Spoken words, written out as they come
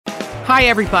Hi,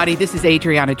 everybody. This is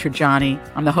Adriana Trajani.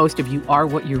 I'm the host of You Are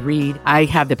What You Read. I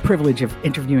have the privilege of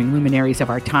interviewing luminaries of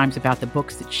our times about the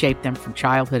books that shaped them from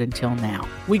childhood until now.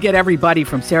 We get everybody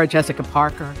from Sarah Jessica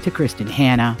Parker to Kristen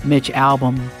Hanna, Mitch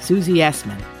Albom, Susie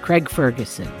Essman, Craig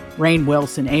Ferguson, Rainn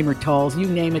Wilson, Amor Tolls, you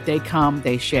name it, they come,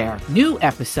 they share. New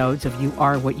episodes of You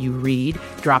Are What You Read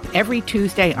drop every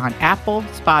Tuesday on Apple,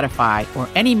 Spotify, or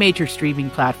any major streaming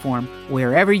platform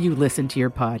wherever you listen to your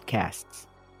podcasts.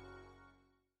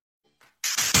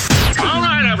 All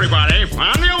right, everybody,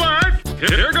 on the alert.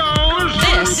 Here goes.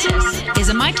 This is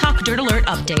a My Talk Dirt Alert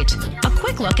update. A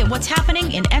quick look at what's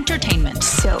happening in entertainment.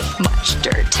 So much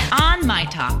dirt. On My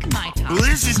Talk. Well,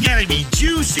 this is going to be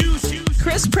juicy.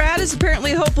 Chris Pratt is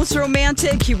apparently a hopeless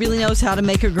romantic. He really knows how to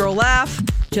make a girl laugh.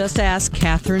 Just ask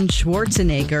Katherine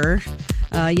Schwartzenegger.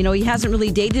 He hasn't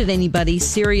really dated anybody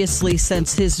seriously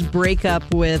since his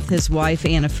breakup with his wife,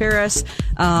 Anna Faris.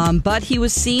 But he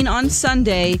was seen on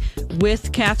Sunday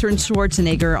with Katherine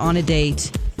Schwarzenegger on a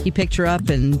date. He picked her up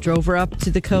and drove her up to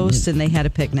the coast, and they had a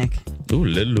picnic. Ooh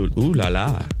la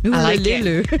la. Ooh, I like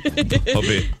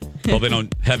it. Hope they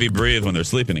don't heavy breathe when they're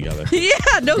sleeping together.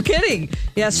 Yeah, no kidding.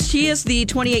 Yes, she is the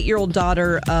 28-year-old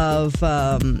daughter of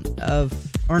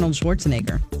Arnold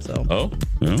Schwarzenegger. So,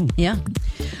 yeah.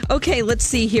 Okay, let's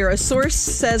see here. A source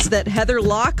says that Heather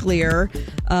Locklear,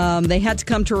 they had to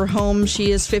come to her home.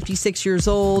 She is 56 years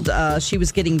old. She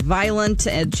was getting violent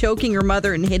and choking her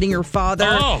mother and hitting her father.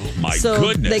 Oh, my goodness.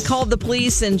 So they called the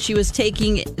police, and she was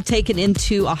taken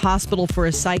into a hospital for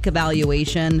a psych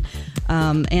evaluation.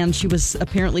 And she was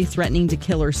apparently threatening to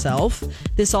kill herself.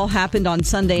 This all happened on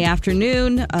Sunday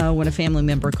afternoon when a family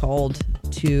member called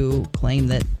to claim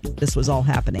that this was all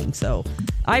happening. So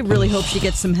I really hope she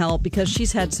gets some help because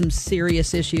she's had some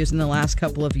serious issues in the last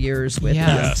couple of years with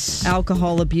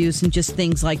alcohol abuse and just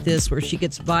things like this where she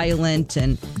gets violent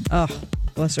and,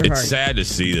 bless her heart. It's sad to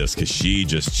see this because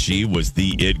she was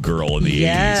the it girl in the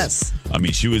 80s. I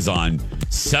mean, she was on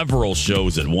several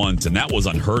shows at once, and that was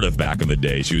unheard of back in the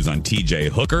day. She was on TJ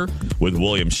Hooker with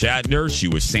William Shatner. She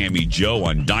was Sammy Joe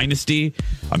on Dynasty.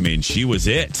 I mean, she was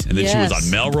it. And then she was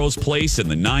on Melrose Place in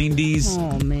the 90s.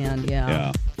 Oh, man,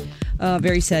 yeah.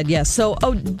 Very sad, yes. So,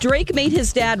 Drake made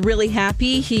his dad really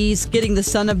happy. He's getting the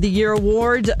Son of the Year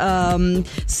award.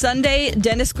 Sunday,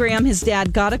 Dennis Graham, his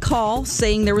dad, got a call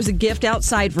saying there was a gift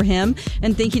outside for him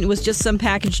and thinking it was just some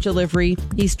package delivery.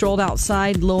 He strolled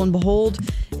outside. Lo and behold,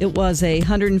 it was a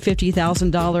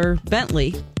 $150,000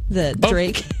 Bentley that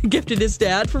Drake gifted his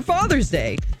dad for Father's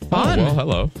Day. Fun. Oh, well,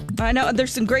 hello. I know.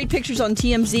 There's some great pictures on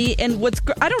TMZ. And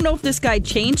I don't know if this guy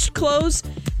changed clothes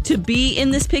to be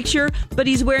in this picture, but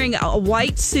he's wearing a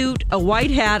white suit, a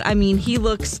white hat. I mean, he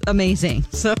looks amazing.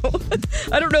 So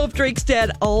I don't know if Drake's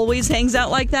dad always hangs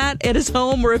out like that at his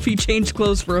home or if he changed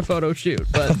clothes for a photo shoot,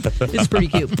 but it's pretty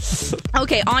cute.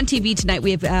 Okay, on TV tonight,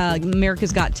 we have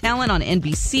America's Got Talent on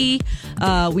NBC.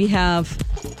 We have,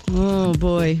 oh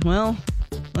boy, well...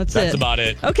 That's about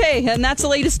it. Okay, and that's the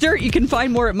latest dirt. You can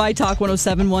find more at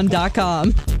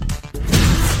mytalk1071.com.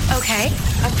 Okay,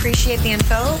 appreciate the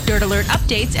info. Dirt Alert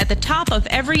updates at the top of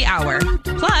every hour.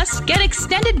 Plus, get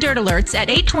extended Dirt Alerts at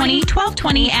 8:20,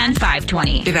 12:20, and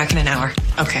 5:20. Be back in an hour.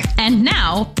 Okay. And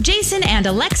now, Jason and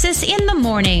Alexis in the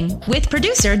morning with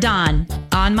producer Don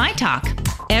on My Talk.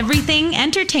 Everything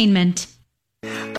Entertainment.